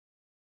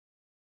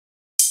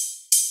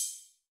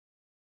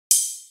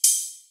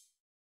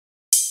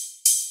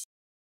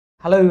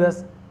Hello viewers,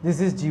 this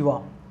is Jiva.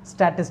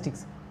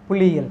 Statistics,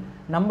 புள்ளியியல்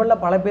நம்மள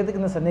பல பேருக்கு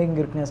இந்த சந்தேகம்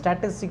இருக்குங்க.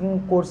 ஸ்டாட்டிஸ்டிக்ஸ்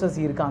கோர்சஸ்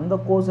இருக்கு. அந்த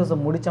கோர்சஸை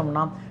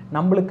முடிச்சோம்னா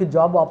நம்மளுக்கு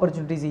ஜாப்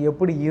ஆப்பர்ச்சுனிட்டிஸ்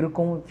எப்படி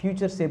இருக்கும்,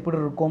 ஃபியூச்சர்ஸ் எப்படி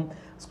இருக்கும்,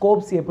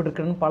 ஸ்கோப்ஸ் எப்படி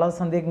இருக்குன்னு பல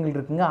சந்தேகங்கள்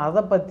இருக்குங்க.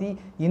 அதை பற்றி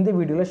இந்த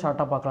வீடியோவில்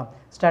ஷார்ட்டாக பார்க்கலாம்.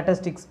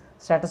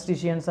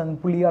 ஸ்டாட்டிஸ்டிஷியன்ஸ் அண்ட்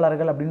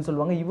புள்ளியாளர்கள் அப்படின்னு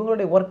சொல்லுவாங்க.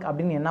 இவங்களுடைய ஒர்க்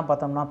அப்படின்னு என்ன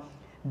பார்த்தோம்னா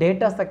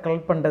டேட்டாஸை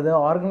கலெக்ட் பண்ணுறது,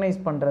 ஆர்கனைஸ்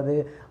பண்ணுறது,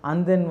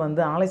 அண்ட் தென்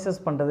அனலைசிஸ்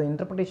பண்ணுறது,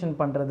 இன்டர்பிரேஷன்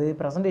பண்ணுறது,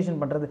 ப்ரெசன்டேஷன்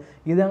பண்ணுறது,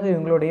 இதுதாங்க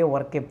இவங்களுடைய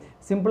ஒர்க்கே.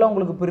 சிம்பிளாக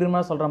உங்களுக்கு புரியுற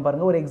மாதிரி சொல்கிறேன்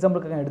பாருங்கள். ஒரு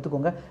எக்ஸாம்பிளுக்கு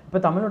எடுத்துக்கோங்க. இப்போ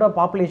தமிழோட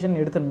பாப்புலேஷன்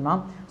எடுத்துட்டோம்னா,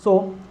 ஸோ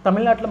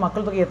தமிழ்நாட்டில்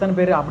மக்கள் தொகை எத்தனை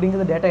பேர்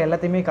அப்படிங்கிற டேட்டா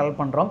எல்லாத்தையுமே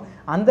கலெக்ட் பண்ணுறோம்.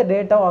 அந்த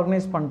டேட்டாவை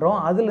ஆர்கனைஸ் பண்ணுறோம்.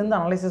 அதுலேருந்து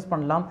அனலைசிஸ்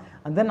பண்ணலாம்.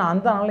 அண்ட் தென்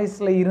அந்த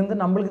அனலைஸில் இருந்து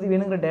நம்மளுக்கு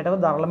வேணுங்கிற டேட்டாவை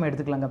தாராளமாக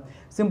எடுத்துக்கலாங்க.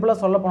 சிம்பிளாக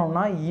சொல்ல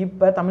போனோம்னா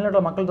இப்போ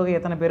தமிழ்நாட்டில் மக்கள் தொகை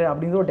எத்தனை பேர்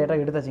அப்படிங்கிற ஒரு டேட்டா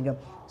எடுத்தாச்சுங்க.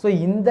 ஸோ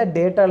இந்த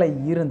டேட்டாவில்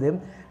இருந்து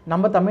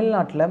நம்ம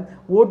தமிழ்நாட்டில்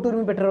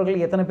ஓட்டுரிமை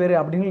பெற்றவர்கள் எத்தனை பேர்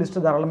அப்படிங்கிற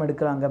லிஸ்ட்டு தாராளமாக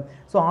எடுக்கிறாங்க.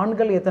 ஸோ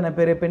ஆண்கள் எத்தனை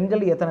பேர்,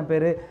 பெண்கள் எத்தனை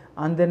பேர்,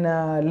 and then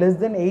less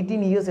than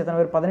 18 years எத்தனை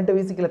பேர், 18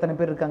 வயசுக்கு எத்தனை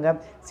பேர் இருக்காங்க,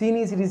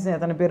 சீனியர் சிட்டிசன்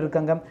எத்தனை பேர்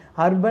இருக்காங்க,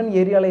 அர்பன்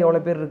ஏரியாவில்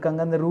எவ்வளோ பேர் இருக்காங்க,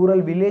 இந்த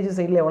ரூரல் வில்லேஜ்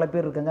சைடில் எவ்வளோ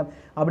பேர் இருக்காங்க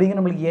அப்படிங்கிற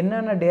நம்மளுக்கு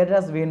என்னென்ன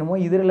டேட்டாஸ் வேணுமோ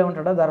இது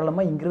ரிலவெண்ட்டாக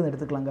தாராளமாக இங்கிருந்து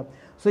எடுத்துக்கலாங்க.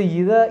 ஸோ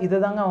இதை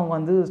தாங்க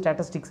அவங்க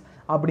ஸ்டாட்டிஸ்டிக்ஸ்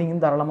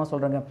அப்படிங்கிறது தாராளமாக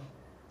சொல்கிறாங்க.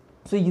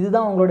 ஸோ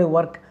இதுதான் அவங்களுடைய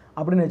ஒர்க்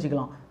அப்படின்னு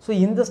வச்சுக்கலாம். ஸோ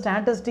இந்த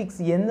ஸ்டாட்டிஸ்டிக்ஸ்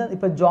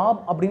இப்போ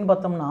ஜாப் அப்படின்னு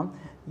பார்த்தோம்னா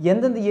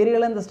எந்தெந்த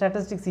ஏரியாவில் இந்த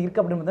ஸ்டாட்டிஸ்டிக்ஸ்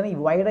இருக்குது அப்படின்னு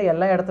பார்த்தோன்னா வைடாக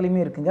எல்லா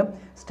இடத்துலையுமே இருக்குங்க.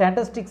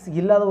 ஸ்டாட்டிஸ்டிக்ஸ்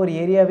இல்லாத ஒரு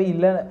ஏரியாவே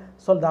இல்லை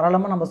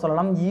தாராளமாக நம்ம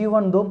சொல்லலாம்.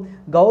 ஈவன் தோ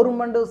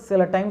கவர்மெண்ட்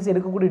சில டைம்ஸ்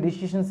எடுக்கக்கூடிய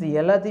டிசிஷன்ஸ்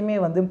எல்லாத்தையுமே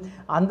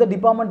அந்த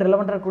டிபார்ட்மெண்ட்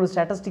ரிலவெண்ட்டாக இருக்கக்கூடிய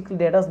ஸ்டாட்டிஸ்டிக்ஸ்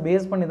டேட்டாஸ்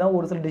பேஸ் பண்ணி தான்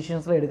ஒரு சில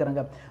டிசிஷன்ஸில்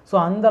எடுக்கிறாங்க. ஸோ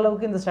அந்த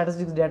அளவுக்கு இந்த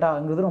ஸ்டாட்டிஸ்டிக்ஸ்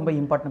டேட்டாங்கிறது ரொம்ப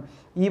இம்பார்ட்டன்ட்.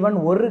 ஈவன்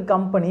ஒரு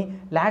கம்பெனி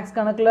லேக்ஸ்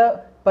கணக்கில்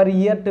பர்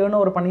இயர் டேர்ன்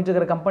ஓவர் பண்ணிட்டு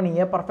இருக்கிற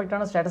கம்பெனியை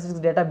பர்ஃபெக்டான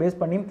ஸ்டாட்டிஸ்டிக்ஸ் டேட்டா பேஸ்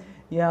பண்ணி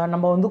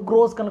நம்ம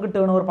க்ரோஸ் கணக்கு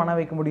டேர்ன் ஓவர் பண்ண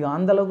வைக்க முடியும்.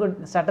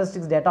 அந்தளவுக்கு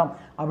ஸ்டாட்டிஸ்டிக்ஸ் டேட்டா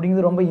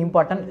அப்படிங்கிறது ரொம்ப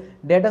இம்பார்ட்டன்ட்.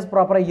 டேட்டாஸ்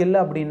ப்ராப்பராக இல்லை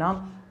அப்படின்னா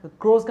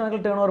க்ரோஸ்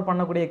கணக்கில் டேர்ன் ஓவர்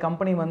பண்ணக்கூடிய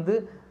கம்பெனி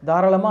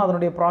தாராளமாக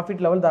அதனுடைய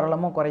ப்ராஃபிட் லெவல்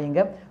தாராளமாக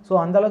குறையுங்க. ஸோ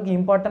அந்தளவுக்கு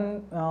இம்பார்ட்டன்ட்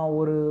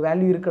ஒரு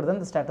வேல்யூ இருக்கிறது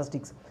இந்த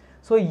ஸ்டாட்டிஸ்டிக்ஸ்.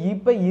 ஸோ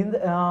இப்போ இந்த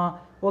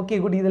ஓகே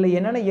குட், இதில்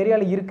என்னென்ன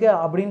ஏரியாவில் இருக்குது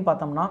அப்படின்னு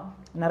பார்த்தோம்னா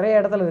நிறைய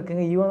இடத்துல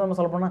இருக்குங்க. ஈவன் நம்ம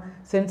சொல்ல போனால்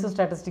சென்சஸ்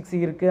ஸ்டாட்டிஸ்டிக்ஸ்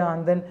இருக்குது,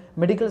 அண்ட் தென்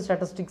மெடிக்கல்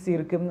ஸ்டாட்டிஸ்டிக்ஸ்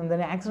இருக்குது, அண்ட்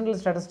தென் ஆக்சிடென்டல்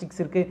ஸ்டாட்டிஸ்டிக்ஸ்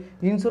இருக்குது,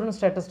 இன்சூரன்ஸ்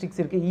ஸ்டாட்டிஸ்டிக்ஸ்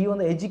இருக்குது,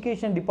 ஈவன்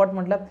எஜுகேஷன்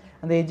டிபார்ட்மெண்ட்டில்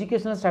அந்த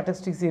எஜுகேஷனல்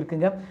ஸ்டாட்டிஸ்டிக்ஸ்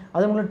இருக்குங்க.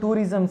 அது மூலம்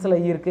டூரிசம்ஸில்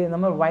இருக்குது. இந்த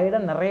மாதிரி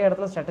வைடாக நிறைய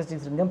இடத்துல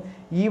ஸ்டாட்டிஸ்டிக்ஸ் இருக்குங்க.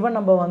 ஈவன்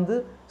நம்ம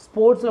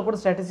ஸ்போர்ட்ஸில் கூட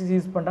ஸ்டாட்டிஸ்டிக்ஸ்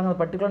யூஸ் பண்ணுறாங்க.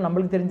 அது பர்டிகுலர்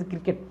நம்மளுக்கு தெரிஞ்ச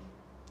கிரிக்கெட்,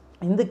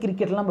 இந்த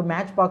கிரிக்கெட்லாம் நம்ம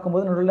மேட்ச்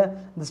பார்க்கும்போது நடுவில்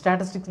இந்த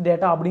ஸ்டாட்டிஸ்டிக்ஸ்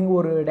டேட்டா அப்படிங்கிற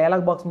ஒரு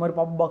டயலாக் பாக்ஸ் மாதிரி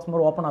பாப் பாக்ஸ்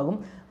மாதிரி ஓப்பன் ஆகும்.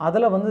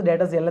 அதில்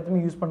டேட்டாஸ்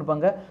எல்லாத்தையுமே யூஸ்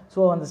பண்ணிப்பாங்க. ஸோ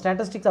அந்த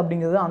ஸ்டாட்டிஸ்டிக்ஸ்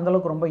அப்படிங்கிறது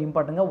அந்தளவுக்கு ரொம்ப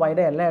இம்பார்ட்டங்க.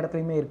 வைடாக எல்லா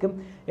இடத்துலையுமே இருக்குது.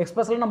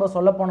 எக்ஸ்பெஷலாக நம்ம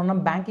சொல்ல போனோம்னா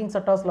பேங்கிங்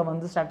செக்டார்ஸில்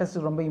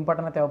ஸ்டாட்டிஸ்டிக்ஸ் ரொம்ப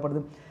இம்பார்ட்டண்டாக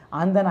தேவைப்படுது.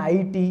 And then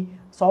ID,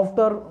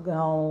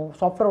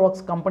 software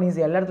works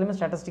companies எல்லா இடத்துலையுமே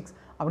ஸ்டாட்டிஸ்டிக்ஸ்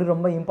அப்படி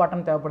ரொம்ப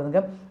இம்பார்ட்டன்ட்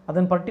தேவைப்படுதுங்க.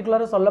 அதன்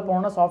பர்டிகுலராக சொல்ல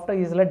போனால் சாஃப்ட்வேர்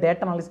யூஸில்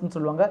டேட்டா அனாலிசிஸ்னு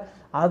சொல்லுவாங்க.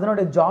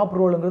 அதனுடைய ஜாப்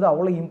ரோலுங்கிறது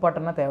அவ்வளோ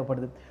இம்பார்ட்டண்ட்டாக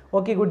தேவைப்படுது.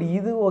 ஓகே குட்,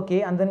 இது ஓகே.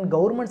 அண்ட் தென்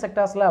கவர்மெண்ட்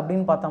செக்டார்ஸில்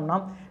அப்படின்னு பார்த்தோம்னா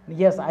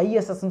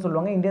ஐஎஸ்எஸ்ன்னு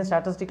சொல்லுவாங்க, இந்தியன்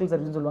ஸ்டாட்டிஸ்டிக்கல்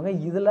சர்வீஸ்னு சொல்லுவாங்க.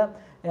 இதில்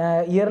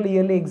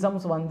இயர்லி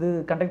எக்ஸாம்ஸ்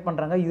கண்டக்ட்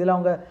பண்ணுறாங்க. இதில்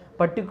அவங்க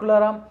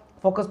பர்டிகுலராக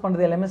ஃபோக்கஸ்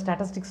பண்ணுறது எல்லாமே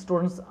ஸ்டாட்டிஸ்டிக்ஸ்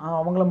ஸ்டூடெண்ட்ஸ்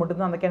அவங்கள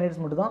மட்டும்தான், அந்த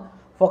கேண்டிடேட்ஸ் மட்டும் தான்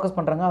ஃபோக்கஸ்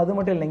பண்ணுறாங்க. அது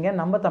மட்டும் இல்லைங்க,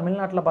 நம்ம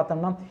தமிழ்நாட்டில்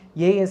பார்த்தோம்னா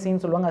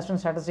ஏஎஸ்சின்னு சொல்லுவாங்க,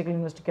 அசிஸ்டன்ட் ஸ்டாட்டிஸ்டிக்கல்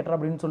இன்வெஸ்டிகேட்டர்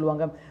அப்படின்னு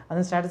சொல்லுவாங்க.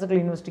 அந்த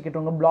statistical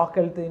investigator, black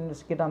health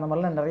investigator, அந்த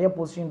மாதிரிலாம் நிறைய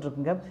பொசிஷன்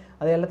இருக்குங்க.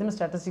 அது எல்லாத்தையுமே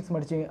ஸ்டாட்டிஸ்டிக்ஸ்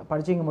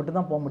படிச்சவங்க மட்டும்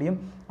தான் போக முடியும்.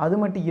 அது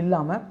மட்டும்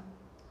இல்லாமல்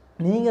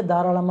நீங்கள்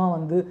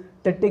தாராளமாக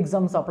டெட்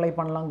எக்ஸாம்ஸ் அப்ளை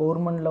பண்ணலாம்.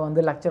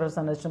 கவர்மெண்ட்டில் லெக்சரர்ஸ்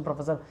அண்ட் அசிஸ்டன்ட்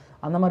ப்ரொஃபஸர்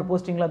அந்த மாதிரி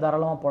போஸ்டிங்கில்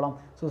தாராளமாக போகலாம்.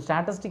 ஸோ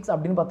ஸ்டாட்டிஸ்டிக்ஸ்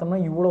அப்படின்னு பார்த்தோம்னா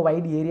இவ்வளோ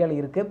வைட் ஏரியாவில்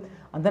இருக்குது.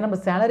 அந்த நம்ம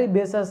சேலரி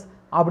பேசஸ்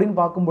அப்படின்னு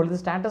பார்க்கும்பொழுது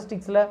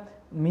ஸ்டாட்டிஸ்டிக்ஸில்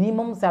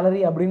மினிமம்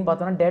சேலரி அப்படின்னு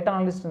பார்த்தோன்னா டேட்டா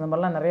அனலிஸ்ட் இந்த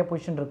மாதிரிலாம் நிறைய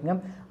பொசிஷன் இருக்குங்க.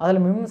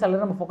 அதில் மினிமம்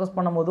சேலரி நம்ம ஃபோக்கஸ்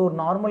பண்ணும்போது ஒரு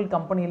நார்மல்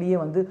கம்பெனிலேயே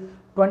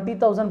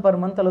 20,000 per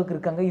month அளவுக்கு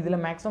இருக்காங்க.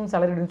 இதில் மேக்ஸிமம்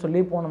சேலரி அப்படின்னு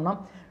சொல்லி போனோம்னா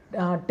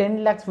 10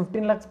 lakhs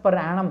 15 lakhs per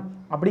annum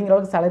அப்படிங்கிற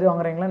அளவுக்கு சேலரி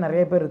வாங்குறவங்களாம்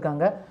நிறைய பேர்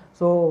இருக்காங்க.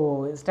 ஸோ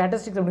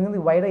ஸ்டாட்டிஸ்டிக்ஸ்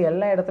அப்படிங்கிறது வைடாக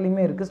எல்லா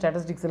இடத்துலையுமே இருக்குது.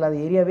 ஸ்டாட்டிஸ்டிக்ஸ் இல்லாத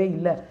ஏரியாவே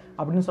இல்லை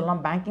அப்படின்னு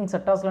சொல்லலாம். பேங்கிங்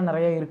செக்டார்ஸில்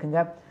நிறைய இருக்குங்க.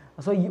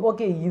 ஸோ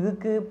ஓகே,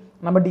 இதுக்கு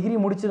நம்ம டிகிரி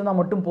முடிச்சிருந்தால்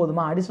மட்டும்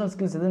போதுமா, அடிஷ்னல்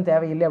ஸ்கில்ஸ் எதுவும்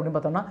தேவையில்லை அப்படின்னு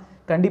பார்த்தோம்னா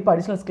கண்டிப்பாக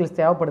அடிஷ்னல் ஸ்கில்ஸ்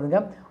தேவைப்படுதுங்க.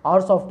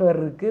 ஆர் சாஃப்ட்வேர்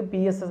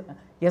இருக்குது,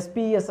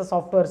 எஸ்பிஎஸ்எஸ்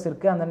சாஃப்ட்வேர்ஸ்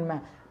இருக்குது, அந்த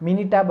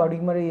மினி டேப்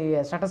அப்படிங்கிற மாதிரி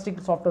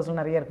ஸ்டாட்டிஸ்டிக்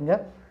சாஃப்ட்வேர்ஸ்லாம் நிறைய இருக்குங்க.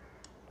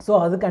 ஸோ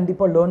அது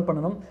கண்டிப்பாக லேர்ன்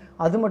பண்ணணும்.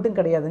 அது மட்டும்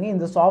கிடையாதுங்க,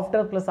 இந்த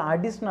சாஃப்ட்வேர் ப்ளஸ்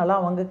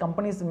அடிஷ்னலாக அவங்க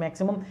கம்பெனிஸ்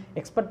மேக்ஸிமம்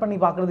எக்ஸ்பெக்ட் பண்ணி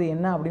பார்க்குறது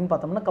என்ன அப்படின்னு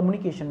பார்த்தோம்னா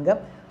கம்யூனிகேஷனுங்க.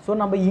 ஸோ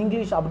நம்ம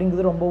இங்கிலீஷ்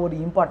அப்படிங்கிறது ரொம்ப ஒரு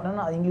இம்பார்ட்டன்ட்.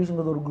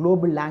 இங்கிலீஷுங்கிறது ஒரு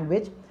குளோபல்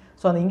லாங்குவேஜ்.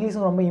 ஸோ அந்த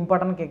இங்கிலீஷும் ரொம்ப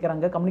இம்பார்ட்டன்ட்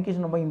கேட்குறாங்க.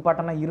 கம்யூனிகேஷன் ரொம்ப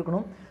இம்பார்ட்டண்ட்டாக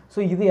இருக்கணும். ஸோ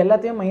இது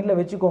எல்லாத்தையும் மைண்டில்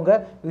வச்சுக்கோங்க.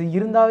 இது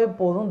இருந்தாவே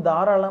போதும்.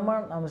 தாராளமாக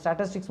நம்ம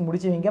ஸ்டாட்டிஸ்டிக்ஸ்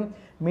முடிச்சவங்க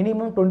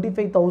மினிமம்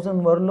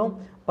 25,000 வரலும்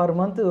பர்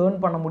மந்த் ஏர்ன்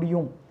பண்ண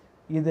முடியும்.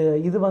 இது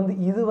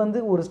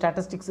ஒரு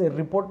ஸ்டாட்டிஸ்டிக்ஸ்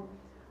ரிப்போர்ட்.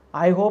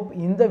 ஐ ஹோப்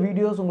இந்த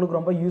வீடியோஸ் உங்களுக்கு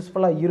ரொம்ப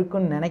யூஸ்ஃபுல்லாக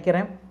இருக்குன்னு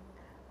நினைக்கிறேன்.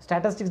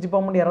 ஸ்டாட்டிஸ்டிக்ஸ்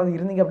டிபார்ட்மெண்ட் யாராவது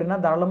இருந்தீங்க அப்படின்னா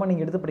தாராளமாக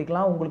நீங்கள் எடுத்து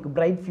படிக்கலாம். உங்களுக்கு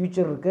பிரைட்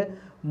ஃபியூச்சர் இருக்குது,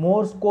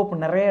 மோர் ஸ்கோப்,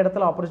 நிறைய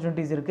இடத்துல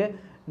ஆப்பர்ச்சுனிட்டிஸ் இருக்குது.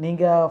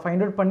 நீங்கள்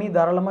ஃபைண்ட் அவுட் பண்ணி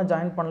தாராளமாக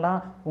ஜாயின் பண்ணலாம்.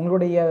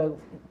 உங்களுடைய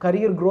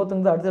கரியர்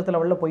க்ரோத்துங்கிறது அடுத்த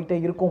லெவலில் போயிட்டே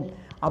இருக்கும்.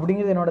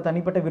 அப்படிங்கிறது என்னோட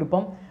தனிப்பட்ட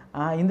விருப்பம்.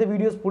 இந்த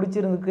வீடியோஸ்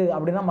பிடிச்சிருக்கு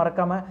அப்படின்னா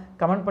மறக்காமல்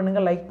கமெண்ட்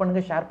பண்ணுங்கள், லைக்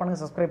பண்ணுங்கள், ஷேர்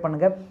பண்ணுங்கள், சப்ஸ்கிரைப்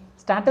பண்ணுங்கள்.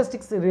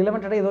 ஸ்டாட்டிஸ்டிக்ஸ்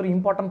ரிலவெண்ட்டாக ஏதோ ஒரு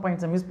இம்பார்ட்டன்ட்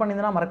பாயிண்ட்ஸை மிஸ்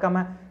பண்ணியிருந்தனா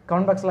மறக்காமல்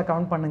கமெண்ட் பாக்ஸில்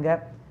கமெண்ட் பண்ணுங்கள்.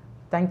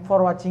 தேங்க்ஸ்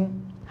ஃபார் வாட்சிங்.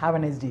 Have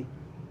a nice day.